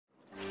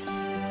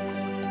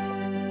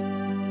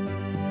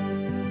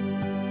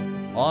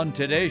On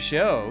today's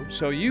show,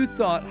 so you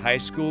thought high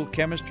school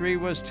chemistry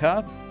was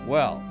tough?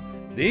 Well,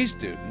 these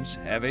students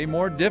have a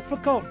more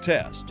difficult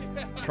test,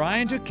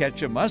 trying to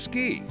catch a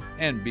muskie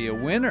and be a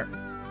winner.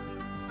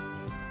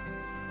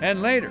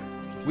 And later,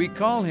 we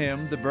call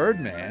him the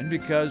Birdman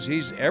because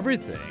he's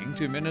everything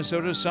to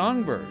Minnesota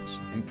songbirds,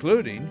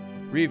 including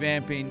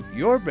revamping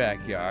your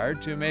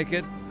backyard to make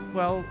it,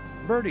 well,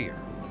 birdier.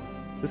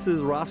 This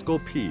is Roscoe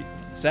P.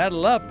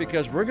 Saddle up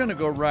because we're going to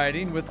go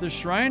riding with the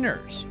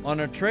Shriners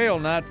on a trail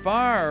not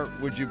far,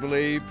 would you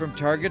believe, from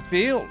Target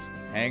Field.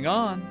 Hang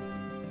on.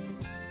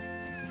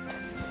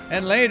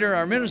 And later,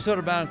 our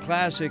Minnesota-bound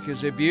classic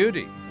is a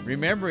beauty,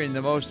 remembering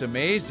the most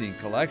amazing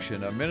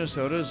collection of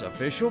Minnesota's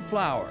official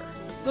flower,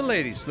 the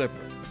lady slipper.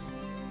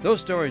 Those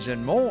stories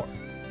and more,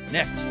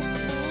 next.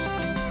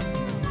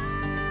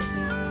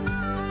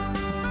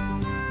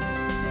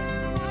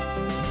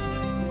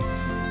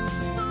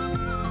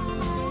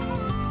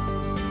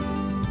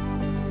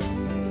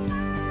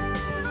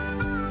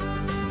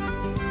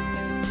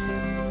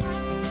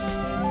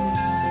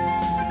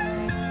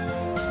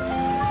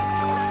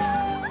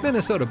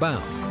 Minnesota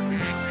Bound.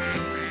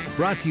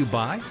 Brought to you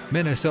by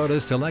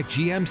Minnesota's select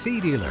GMC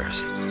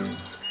dealers.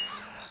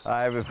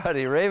 Hi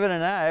everybody, Raven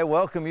and I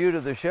welcome you to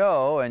the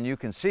show, and you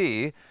can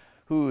see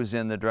who's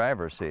in the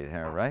driver's seat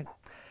here, right?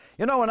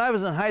 You know, when I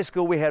was in high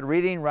school we had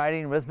reading,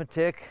 writing,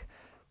 arithmetic,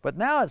 but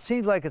now it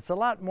seems like it's a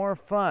lot more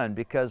fun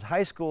because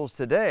high schools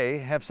today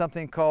have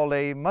something called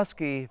a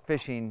muskie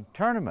fishing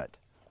tournament.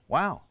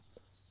 Wow,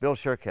 Bill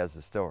Shirk has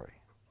the story.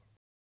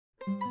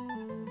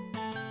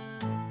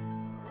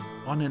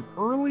 On an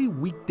early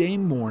weekday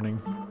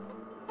morning,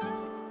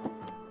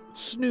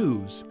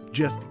 snooze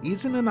just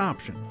isn't an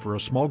option for a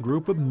small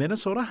group of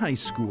Minnesota high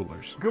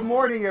schoolers. Good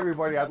morning,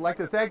 everybody. I'd like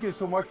to thank you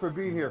so much for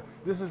being here.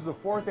 This is the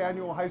 4th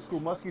annual high school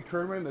muskie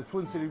tournament in the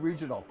Twin City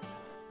Regional.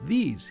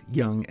 These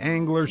young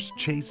anglers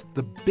chase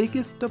the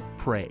biggest of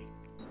prey.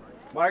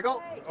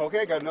 Michael,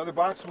 okay, got another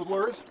box with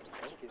lures.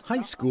 High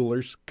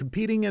schoolers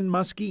competing in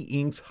Muskie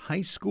Inc.'s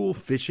high school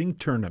fishing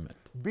tournament.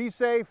 Be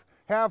safe,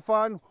 have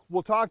fun.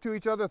 We'll talk to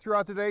each other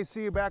throughout the day.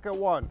 See you back at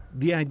 1.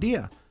 The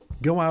idea,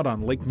 go out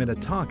on Lake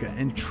Minnetonka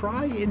and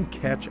try and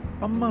catch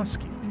a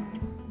muskie.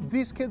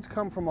 These kids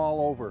come from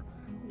all over.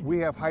 We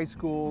have high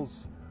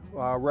schools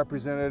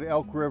represented: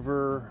 Elk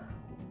River,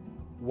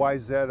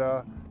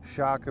 Wayzata,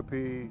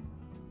 Shakopee.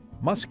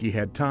 Muskie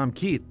head Tom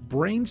Keith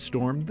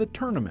brainstormed the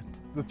tournament.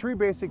 The 3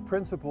 basic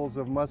principles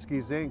of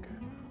Muskies Inc.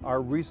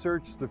 are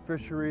research, the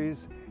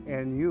fisheries,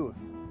 and youth.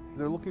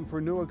 They're looking for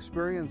new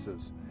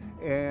experiences,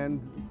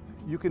 and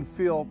you can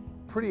feel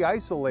pretty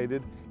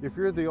isolated if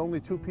you're the only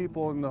 2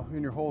 people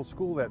in your whole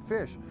school that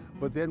fish.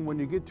 But then when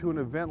you get to an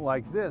event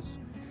like this,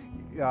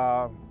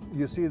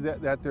 you see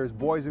that there's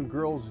boys and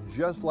girls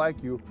just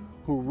like you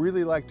who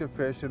really like to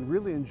fish and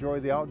really enjoy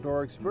the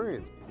outdoor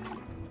experience.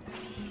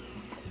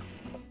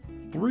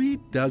 3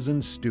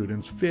 dozen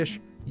students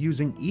fish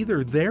using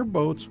either their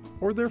boats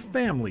or their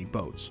family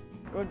boats.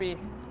 It would be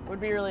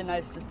really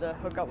nice just to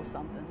hook up with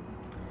something.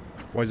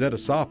 Wayzata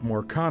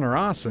sophomore Connor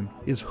Austin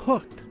is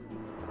hooked.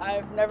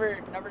 I've never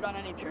done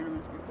any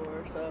tournaments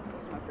before, so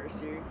this is my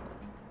first year.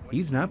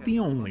 He's not the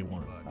only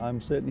one.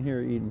 I'm sitting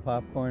here eating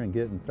popcorn and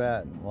getting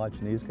fat and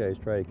watching these guys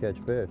try to catch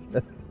fish.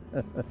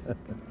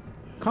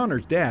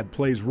 Connor's dad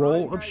plays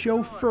role of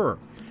chauffeur.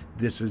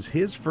 This is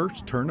his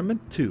first tournament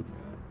too.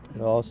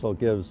 It also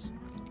gives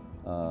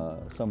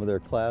some of their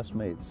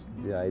classmates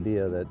the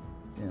idea that,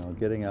 you know,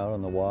 getting out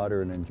on the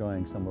water and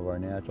enjoying some of our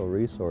natural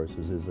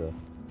resources is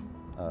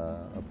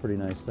a pretty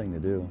nice thing to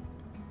do.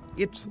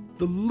 It's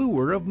the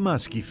lure of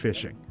muskie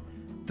fishing,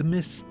 the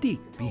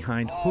mystique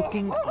behind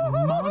hooking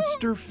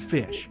monster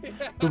fish,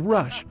 the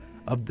rush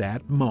of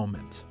that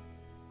moment.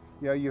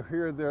 Yeah, you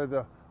hear they're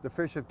the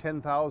fish of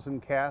 10,000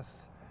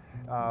 casts,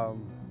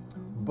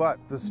 but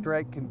the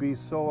strike can be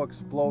so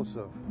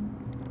explosive.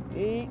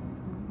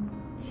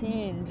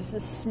 18, just a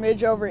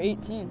smidge over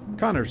 18.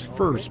 Connor's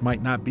first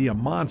might not be a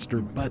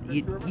monster, but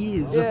it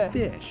is a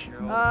fish.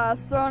 I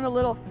was throwing a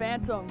little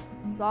phantom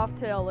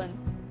softtail and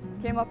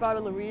came up out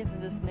of the weeds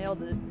and just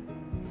nailed it.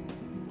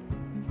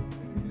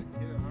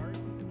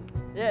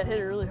 Yeah, it hit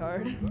it really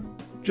hard.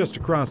 Just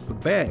across the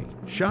bay,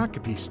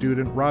 Shakopee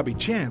student Robbie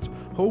Chance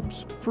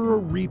hopes for a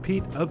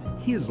repeat of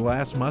his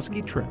last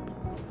muskie trip.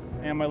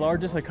 And my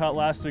largest I caught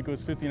last week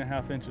was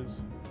 50.5 inches,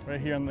 right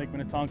here on Lake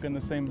Minnetonka in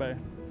the same bay.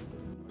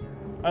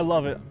 I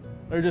love it.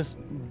 They're just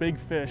big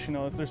fish, you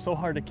know, they're so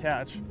hard to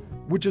catch.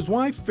 Which is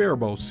why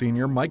Faribault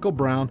senior Michael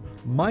Brown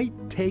might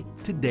take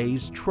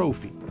today's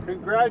trophy.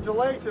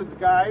 Congratulations,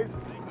 guys.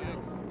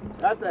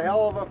 That's a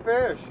hell of a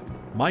fish.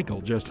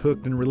 Michael just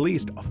hooked and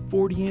released a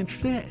 40-inch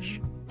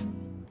fish.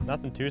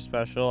 Nothing too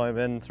special. I've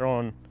been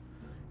throwing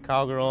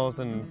cowgirls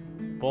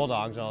and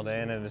bulldogs all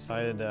day, and I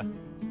decided to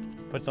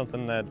put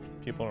something that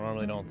people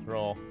normally don't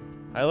throw.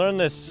 I learned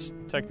this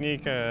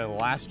technique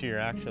last year,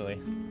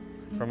 actually,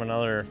 from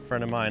another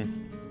friend of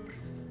mine.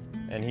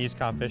 And he's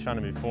caught fish on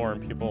it before,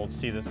 and people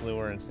see this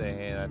lure and say,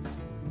 hey, that's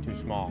too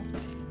small.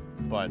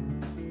 But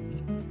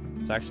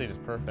it's actually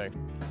just perfect.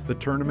 The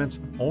tournament's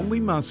only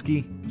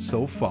muskie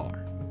so far.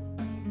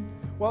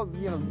 Well,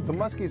 you know, the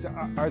muskies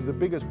are the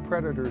biggest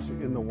predators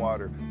in the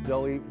water.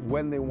 They'll eat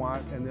when they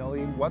want, and they'll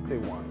eat what they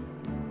want.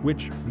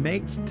 which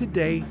makes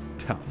today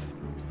tough.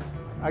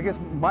 I guess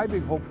my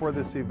big hope for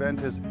this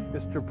event is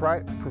to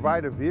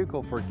provide a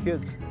vehicle for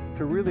kids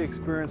to really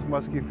experience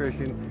muskie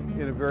fishing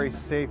in a very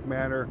safe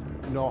manner,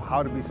 know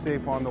how to be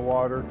safe on the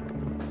water.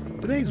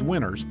 Today's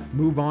winners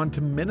move on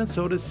to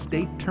Minnesota's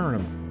state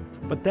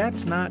tournament, but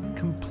that's not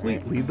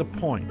completely the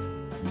point.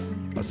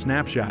 A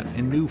snapshot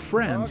and new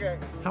friends,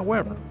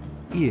 however,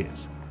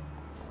 is.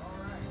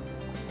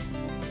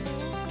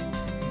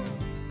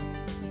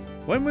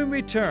 When we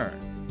return,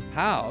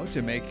 how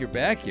to make your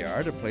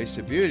backyard a place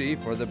of beauty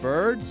for the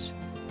birds?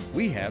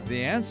 We have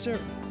the answer.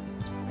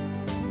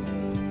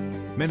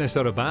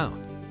 Minnesota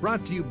Bound,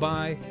 brought to you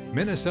by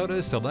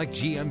Minnesota Select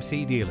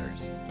GMC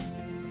Dealers,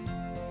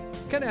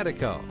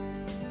 Connecticut,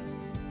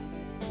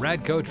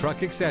 Radco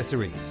Truck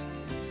Accessories,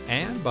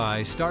 and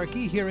by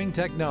Starkey Hearing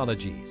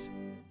Technologies.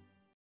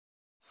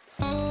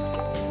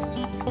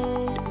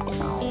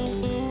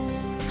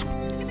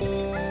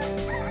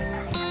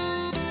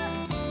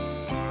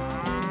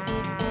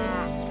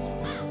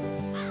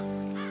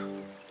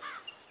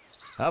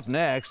 Up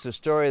next, a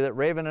story that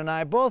Raven and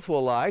I both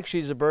will like.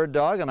 She's a bird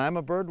dog and I'm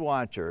a bird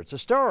watcher. It's a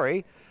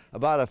story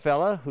about a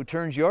fella who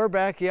turns your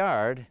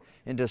backyard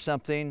into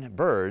something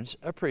birds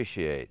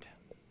appreciate.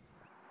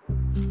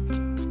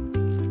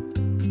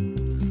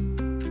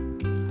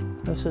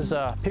 This is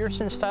a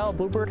Peterson-style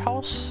bluebird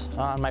house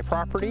on my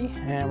property,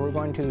 and we're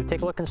going to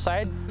take a look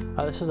inside.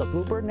 This is a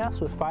bluebird nest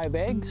with 5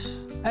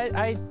 eggs.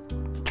 I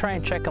try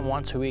and check them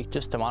once a week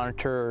just to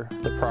monitor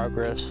the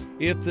progress.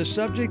 If the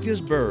subject is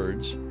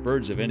birds,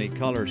 birds of any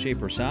color,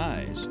 shape, or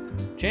size,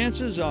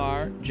 chances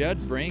are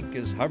Judd Brink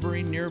is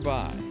hovering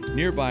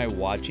nearby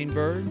watching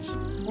birds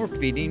or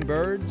feeding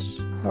birds.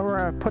 We're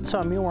going to put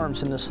some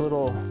mealworms in this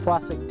little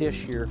plastic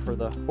dish here for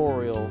the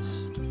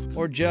orioles.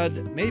 Or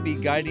Judd may be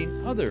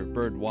guiding other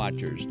bird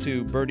watchers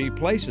to birdie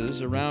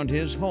places around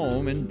his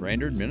home in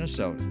Brainerd,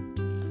 Minnesota.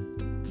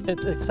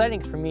 It's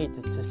exciting for me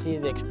to see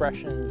the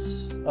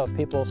expressions of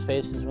people's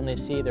faces when they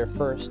see their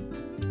first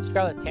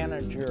scarlet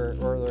tanager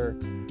or their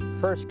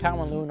first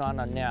common loon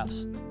on a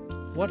nest.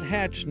 What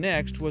hatched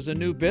next was a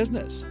new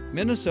business,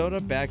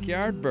 Minnesota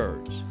Backyard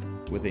Birds,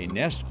 with a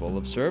nest full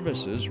of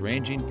services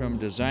ranging from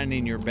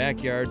designing your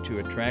backyard to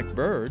attract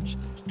birds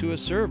to a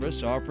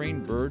service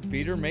offering bird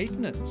feeder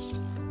maintenance.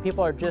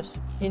 People are just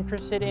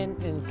interested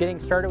in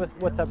getting started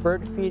with a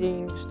bird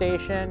feeding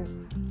station,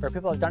 or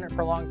people have done it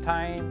for a long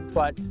time,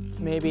 but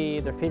maybe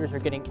their feeders are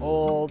getting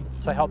old.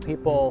 So I help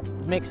people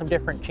make some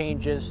different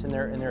changes in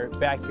their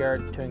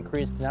backyard to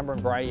increase the number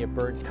and variety of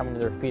birds coming to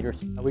their feeders.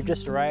 We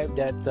just arrived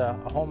at a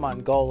home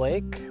on Gull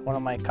Lake, one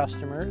of my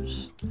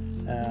customers.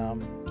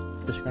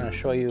 Just going to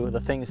show you the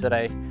things that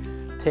I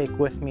take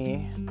with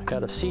me. I've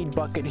got a seed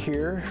bucket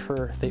here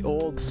for the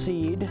old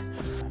seed,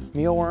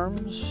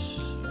 mealworms,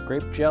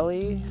 grape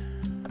jelly,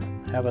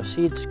 have a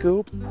seed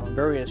scoop,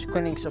 various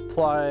cleaning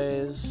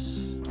supplies.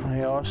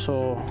 I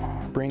also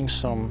bring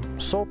some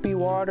soapy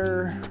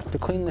water to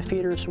clean the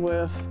feeders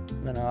with.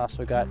 And then I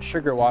also got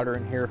sugar water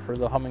in here for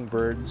the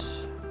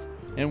hummingbirds.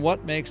 And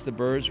what makes the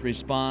birds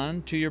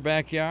respond to your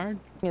backyard?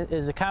 It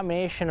is a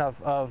combination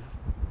of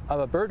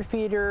a bird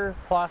feeder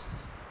plus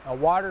a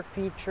water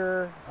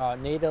feature,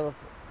 native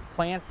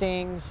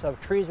plantings of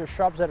trees or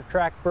shrubs that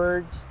attract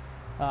birds.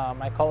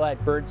 I call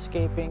that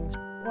birdscaping.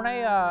 When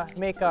I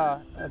make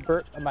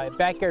my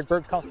backyard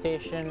bird call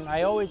station,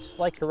 I always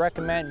like to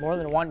recommend more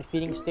than one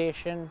feeding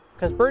station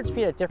because birds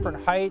feed at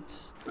different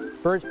heights.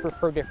 Birds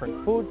prefer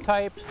different food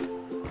types,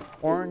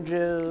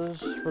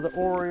 oranges for the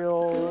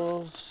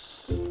orioles.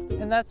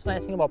 And that's the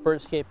nice thing about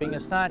birdscaping.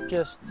 It's not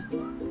just,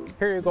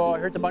 here you go,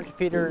 here's a bunch of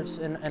feeders,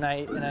 and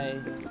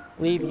I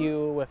leave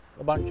you with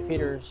a bunch of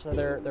feeders. So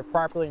they're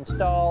properly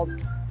installed,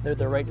 they're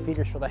the right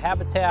feeders for the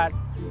habitat,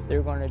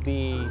 they're going to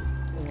be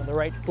the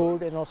right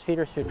food in those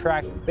feeders to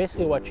attract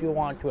basically what you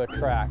want to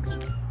attract.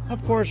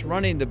 Of course,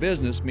 running the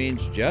business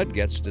means Judd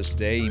gets to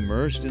stay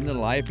immersed in the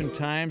life and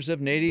times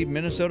of native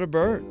Minnesota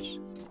birds.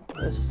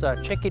 This is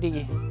a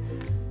chickadee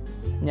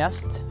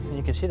nest, and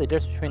you can see the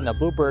difference between the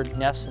bluebird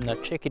nest and the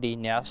chickadee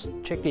nest.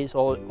 Chickadees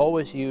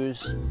always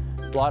use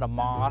a lot of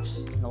moss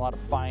and a lot of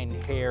fine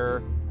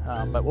hair,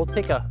 but we'll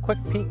take a quick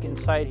peek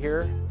inside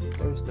here.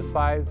 There's the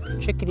 5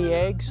 chickadee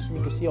eggs, and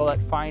you can see all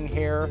that fine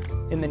hair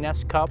in the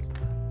nest cup.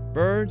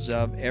 Birds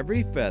of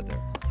every feather.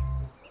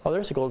 Oh,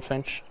 there's a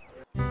goldfinch.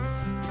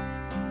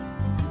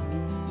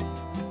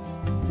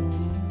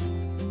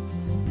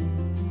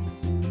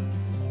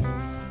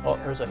 Oh,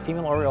 there's a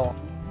female oriole.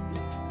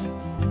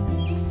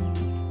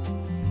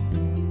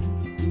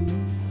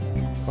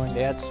 Going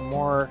to add some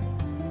more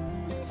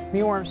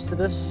mealworms to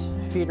this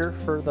feeder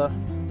for the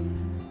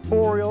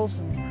orioles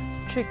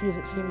and chickadees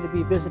that seem to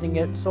be visiting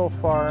it so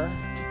far.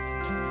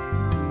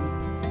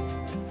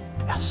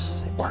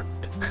 Yes, it worked.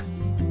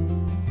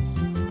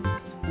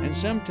 And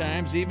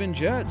sometimes even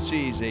Judd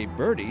sees a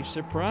birdie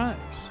surprise.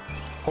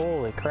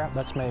 Holy crap,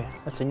 that's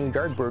a new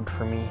yard bird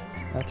for me.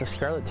 That's a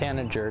scarlet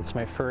tanager. It's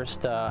my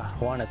first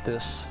one at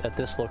this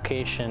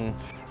location.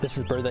 This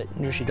is a bird that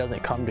usually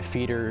doesn't come to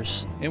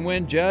feeders. And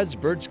when Judd's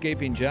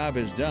birdscaping job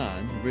is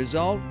done, the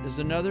result is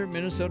another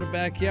Minnesota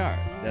backyard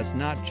that's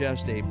not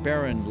just a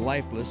barren,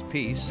 lifeless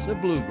piece of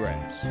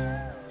bluegrass.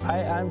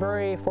 I'm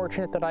very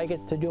fortunate that I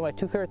get to do my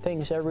two favorite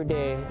things every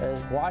day,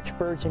 is watch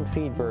birds and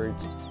feed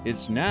birds.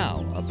 It's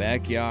now a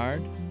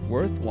backyard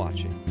worth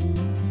watching.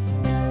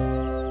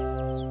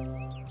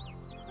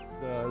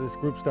 This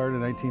group started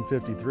in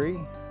 1953,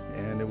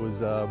 and it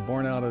was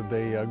born out of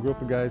a group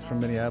of guys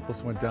from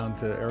Minneapolis went down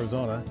to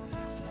Arizona.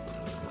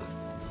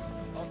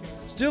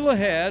 Still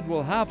ahead,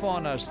 we'll hop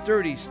on a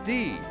sturdy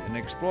steed and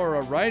explore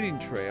a riding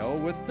trail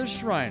with the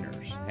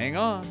Shriners. Hang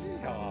on.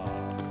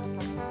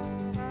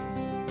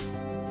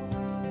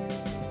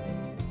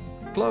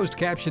 Closed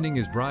captioning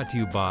is brought to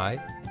you by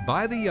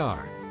the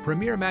Yard,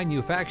 premier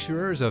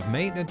manufacturers of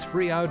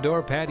maintenance-free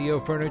outdoor patio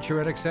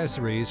furniture and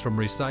accessories from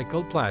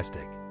recycled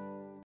plastic.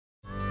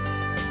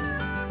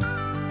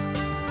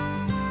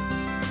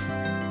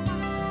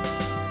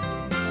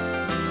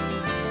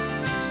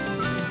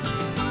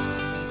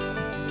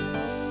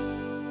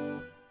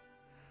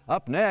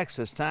 Up next,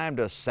 it's time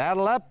to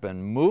saddle up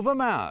and move them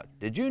out.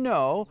 Did you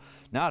know,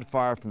 not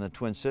far from the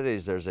Twin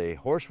Cities, there's a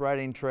horse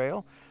riding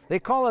trail? They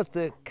call it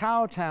the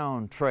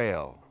Cowtown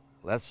Trail.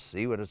 Let's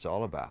see what it's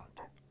all about.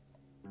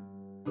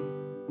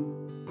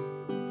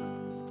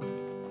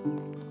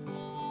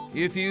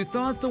 If you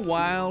thought the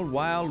wild,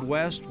 wild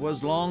west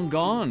was long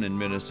gone in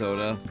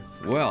Minnesota,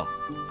 well,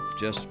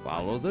 just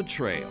follow the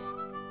trail.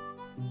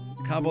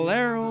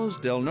 Caballeros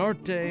del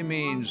Norte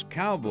means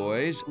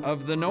cowboys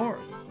of the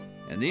north.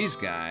 And these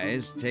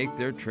guys take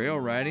their trail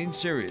riding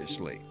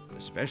seriously,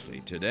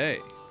 especially today.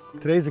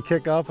 Today's a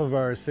kickoff of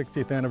our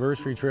 60th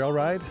anniversary trail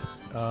ride.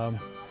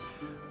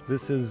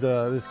 This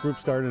group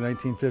started in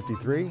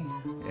 1953,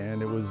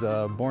 and it was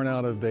born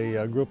out of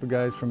a group of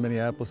guys from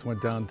Minneapolis went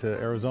down to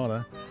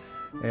Arizona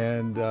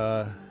and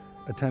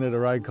attended a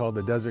ride called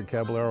the Desert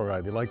Caballero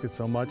Ride. They liked it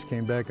so much,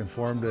 came back and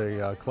formed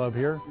a club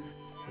here.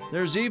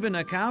 There's even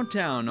a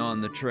cowtown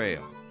on the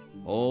trail.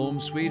 Home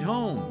sweet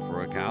home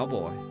for a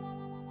cowboy.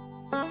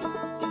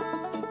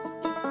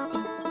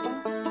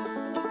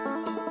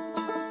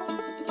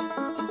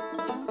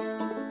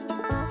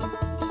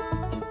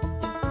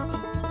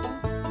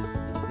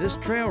 This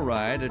trail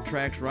ride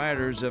attracts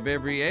riders of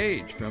every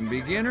age, from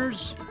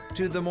beginners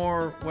to the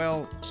more,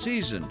 well,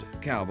 seasoned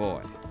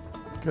cowboy.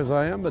 Because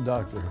I am a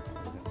doctor.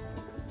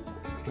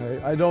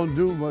 I don't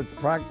do much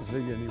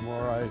practicing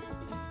anymore.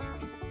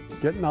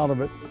 Getting out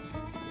of it.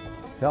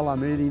 Hell,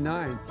 I'm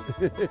 89.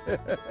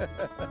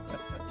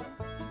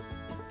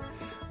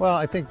 Well,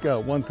 I think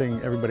one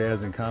thing everybody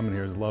has in common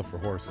here is love for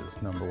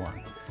horses, number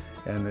one.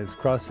 And it's a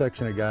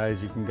cross-section of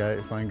guys. You can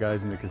find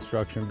guys in the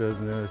construction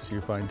business,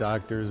 you find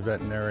doctors,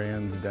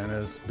 veterinarians,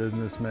 dentists,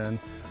 businessmen.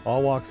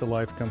 All walks of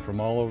life come from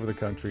all over the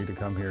country to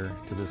come here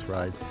to this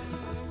ride.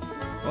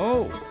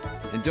 Oh,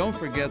 and don't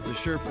forget the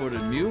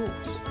sure-footed mules.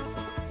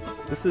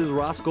 This is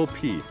Roscoe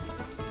P,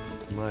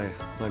 my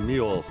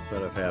mule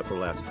that I've had for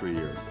the last 3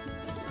 years.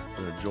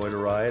 Been a joy to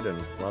ride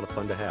and a lot of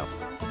fun to have.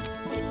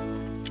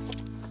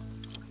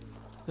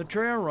 The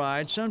trail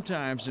ride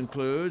sometimes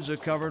includes a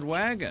covered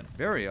wagon,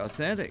 very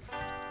authentic.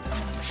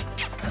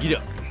 Get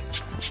up.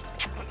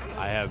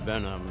 I have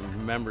been a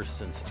member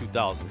since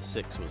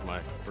 2006 was my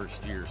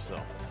first year,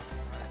 so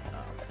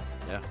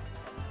yeah,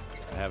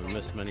 I haven't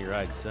missed many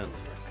rides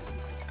since.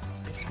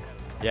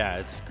 Yeah,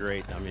 it's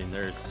great. I mean,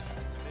 there's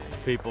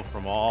people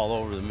from all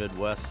over the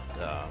Midwest.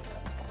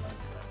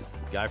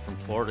 Guy from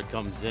Florida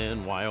comes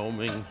in,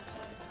 Wyoming,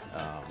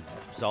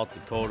 South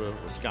Dakota,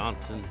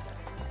 Wisconsin.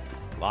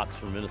 Lots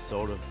from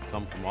Minnesota,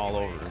 come from all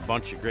over, a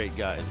bunch of great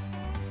guys.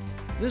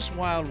 This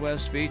Wild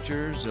West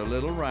features a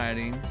little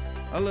riding,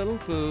 a little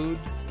food,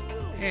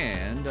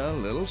 and a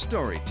little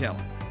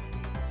storytelling.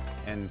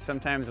 And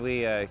sometimes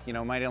we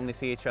might only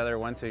see each other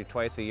once or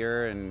twice a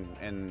year,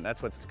 and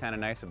that's what's kind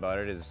of nice about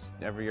it, is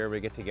every year we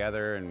get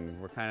together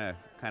and we're kind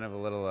of a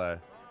little,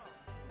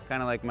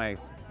 kind of like my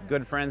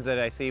good friends that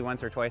I see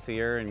once or twice a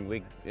year,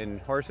 and in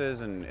horses,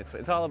 and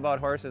it's all about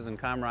horses and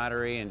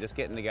camaraderie and just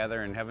getting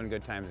together and having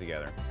good times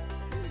together.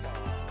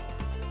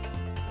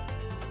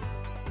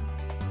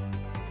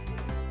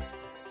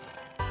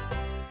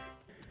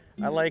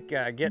 I like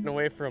getting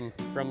away from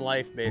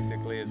life,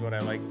 basically, is what I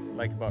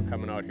like about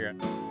coming out here.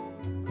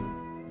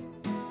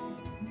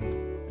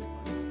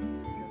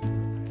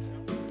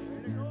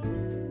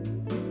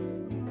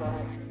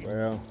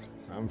 Well,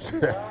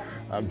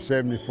 I'm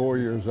 74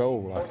 years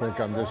old. I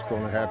think I'm just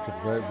going to have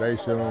to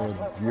base it on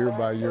a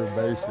year-by-year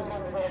basis.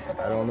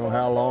 I don't know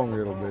how long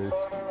it'll be,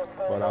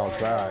 but I'll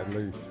try at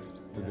least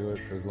to do it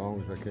for as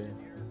long as I can.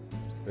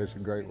 It's a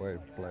great way to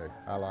play.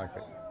 I like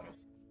it.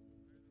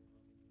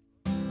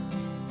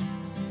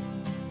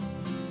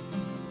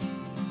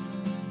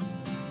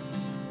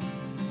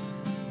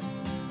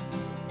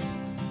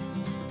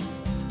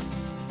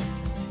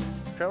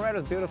 Trail ride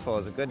was beautiful. It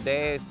was a good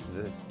day.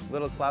 The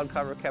little cloud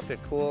cover kept it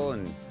cool,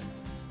 and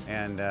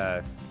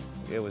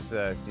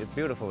it's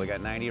beautiful. We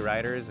got 90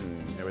 riders,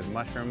 and there was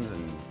mushrooms,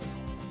 and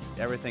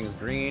everything's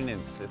green.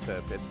 It's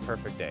a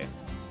perfect day.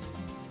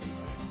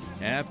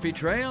 Happy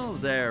trails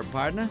there,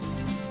 partner.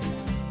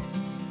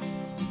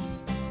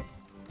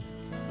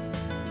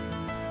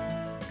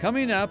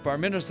 Coming up, our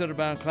Minnesota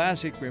Bound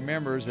Classic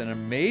remembers an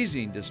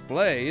amazing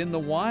display in the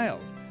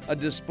wild, a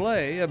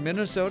display of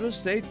Minnesota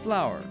state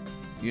flower.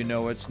 You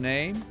know its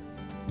name?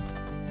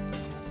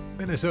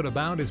 Minnesota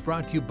Bound is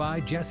brought to you by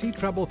Jesse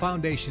Treble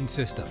Foundation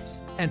Systems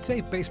and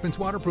Safe Basements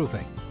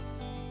Waterproofing,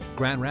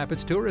 Grand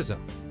Rapids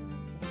Tourism,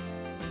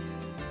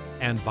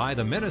 and by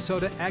the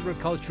Minnesota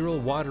Agricultural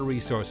Water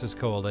Resources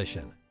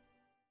Coalition.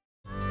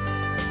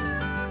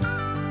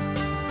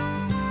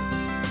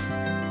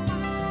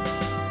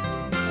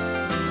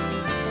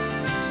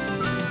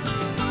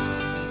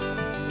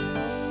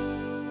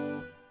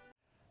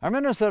 Our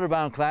Minnesota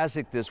Bound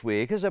Classic this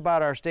week is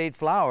about our state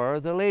flower,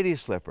 the lady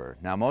slipper.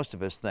 Now, most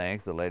of us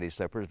think the lady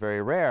slipper is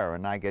very rare,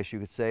 and I guess you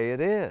could say it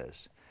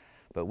is.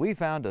 But we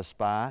found a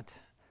spot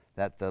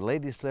that the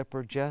lady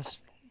slipper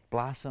just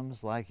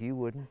blossoms like you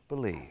wouldn't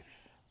believe.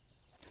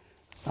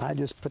 I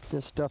just put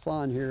this stuff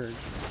on here.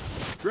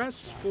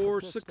 Dress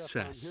for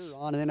success.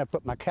 And then I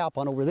put my cap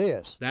on over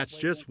this. That's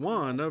just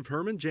one of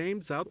Herman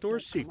James' outdoor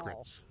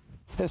secrets.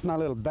 This is my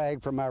little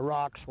bag for my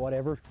rocks,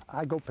 whatever.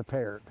 I go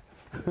prepared.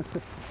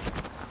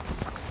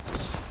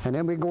 And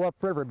then we go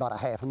upriver about a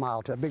half a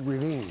mile to a big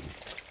ravine.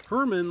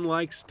 Herman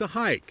likes to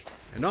hike,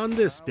 and on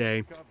this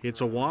day,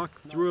 it's a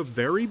walk through a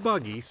very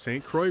buggy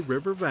St. Croix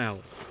River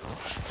Valley.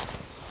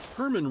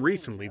 Herman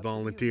recently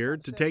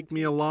volunteered to take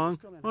me along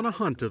on a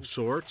hunt of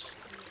sorts.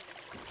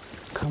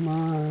 Come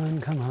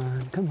on, come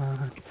on, come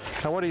on.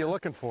 Now, what are you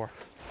looking for?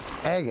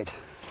 Agate.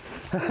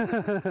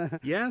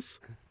 Yes,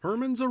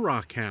 Herman's a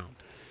rock hound,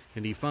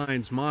 and he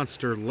finds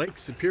monster Lake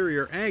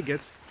Superior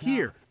agates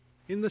here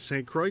in the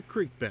St. Croix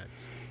Creek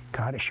beds.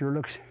 God, it sure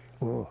looks,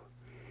 whoa,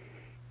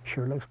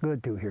 sure looks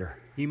good through here.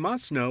 He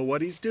must know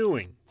what he's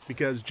doing,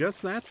 because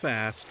just that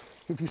fast,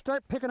 if you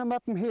start picking them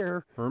up from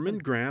here, Herman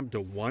grabbed a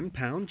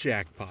 1-pound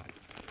jackpot.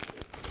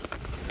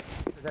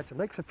 That's a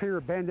Lake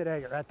Superior banded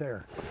agate right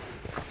there.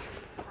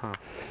 Huh.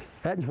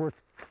 That's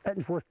worth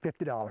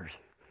 $50.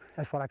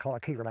 That's what I call a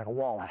keeper, like a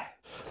walleye.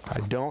 I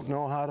don't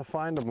know how to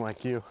find them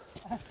like you.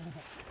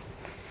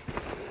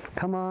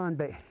 Come on,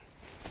 babe.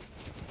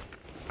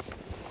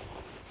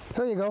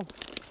 Here you go.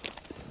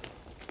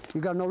 You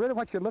got to know really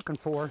what you're looking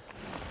for.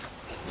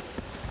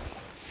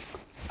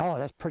 Oh,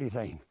 that's a pretty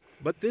thing.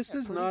 But this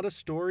is not a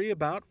story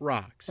about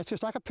rocks. It's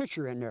just like a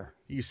picture in there.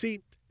 You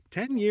see,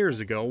 10 years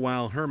ago,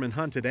 while Herman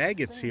hunted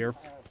agates here,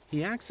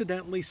 he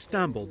accidentally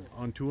stumbled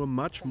onto a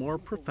much more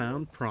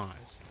profound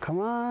prize. Come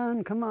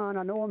on,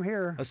 I know I'm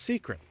here. A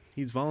secret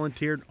he's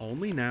volunteered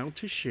only now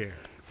to share.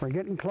 We're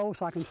getting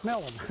close, I can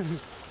smell them.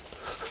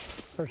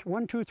 There's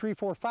 1, 2, 3,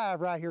 4,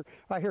 5 right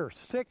here.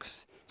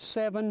 6,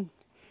 7,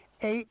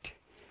 8.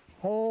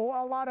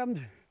 Oh, a lot of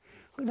them.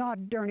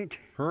 God darn it.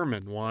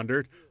 Herman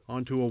wandered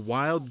onto a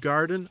wild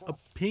garden of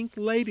pink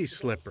lady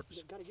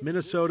slippers,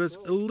 Minnesota's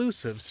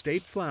elusive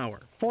state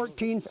flower.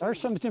 14, there's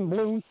some in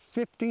bloom,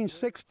 15,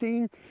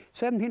 16,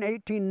 17,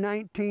 18,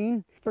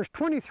 19. There's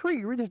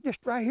 23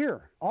 just right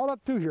here, all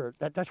up through here.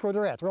 That's where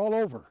they're at. They're all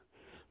over.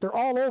 They're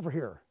all over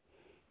here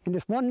in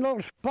this one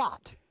little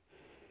spot.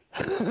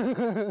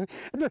 And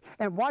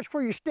watch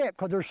where you step,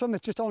 because there's some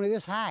that's just only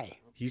this high.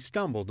 He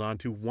stumbled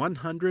onto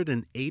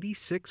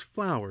 186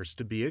 flowers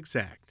to be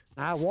exact.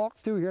 I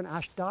walked through here and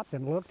I stopped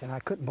and looked and I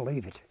couldn't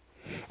believe it.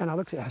 And I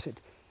looked at it, I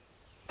said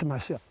to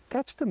myself,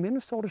 that's the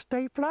Minnesota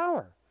state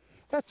flower.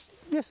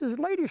 This is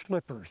lady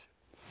slippers.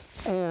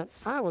 And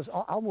I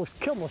almost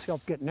killed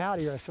myself getting out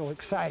of here. I was so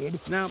excited.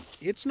 Now,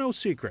 it's no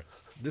secret.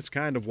 This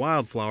kind of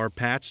wildflower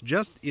patch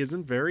just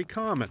isn't very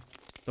common.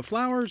 The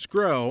flowers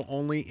grow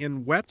only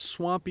in wet,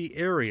 swampy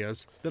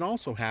areas that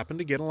also happen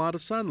to get a lot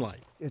of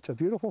sunlight. It's a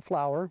beautiful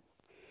flower.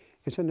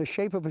 It's in the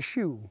shape of a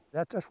shoe.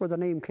 That's where the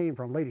name came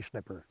from, lady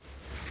slipper.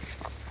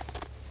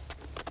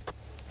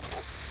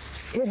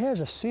 It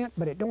has a scent,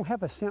 but it don't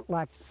have a scent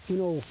like,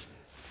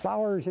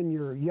 flowers in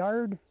your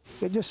yard.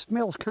 It just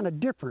smells kind of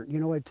different,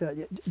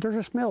 there's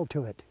a smell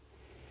to it.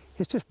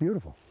 It's just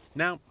beautiful.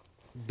 Now,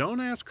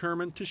 don't ask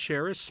Herman to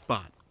share his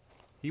spot.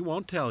 He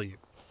won't tell you.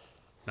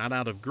 Not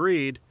out of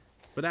greed,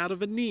 but out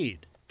of a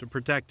need to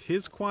protect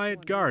his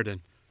quiet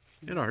garden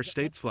and our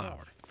state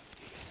flower.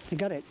 You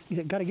gotta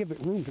give it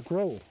room to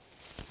grow.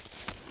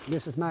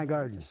 This is my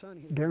garden,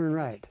 darn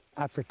right.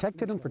 I've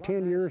protected them for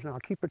 10 years, and I'll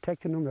keep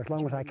protecting them as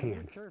long as I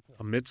can.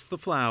 Amidst the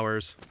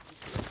flowers,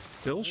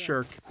 Bill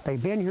Shirk.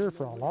 They've been here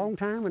for a long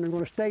time, and they're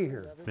going to stay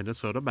here.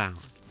 Minnesota Bound.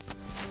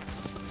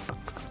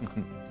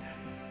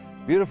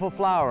 Beautiful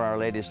flower, Our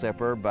Lady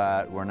Slipper,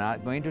 but we're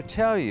not going to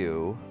tell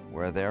you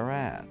where they're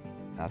at.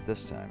 Not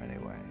this time,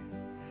 anyway.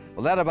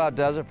 Well, that about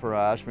does it for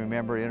us.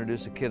 Remember to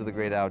introduce a kid of the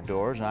great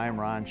outdoors. I'm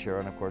Ron Scher,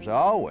 and of course,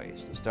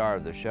 always the star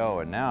of the show,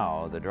 and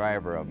now the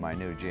driver of my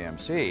new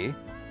GMC,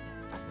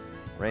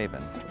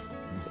 Raven.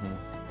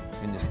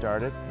 Can you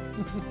start it?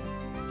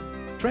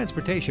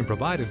 Transportation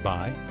provided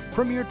by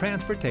Premier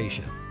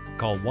Transportation.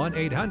 Call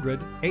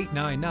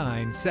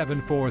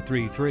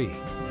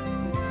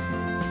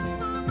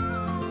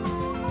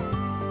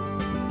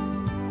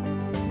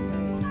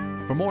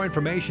 1-800-899-7433. For more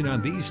information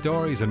on these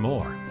stories and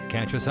more,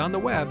 catch us on the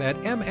web at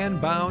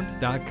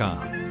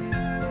mnbound.com.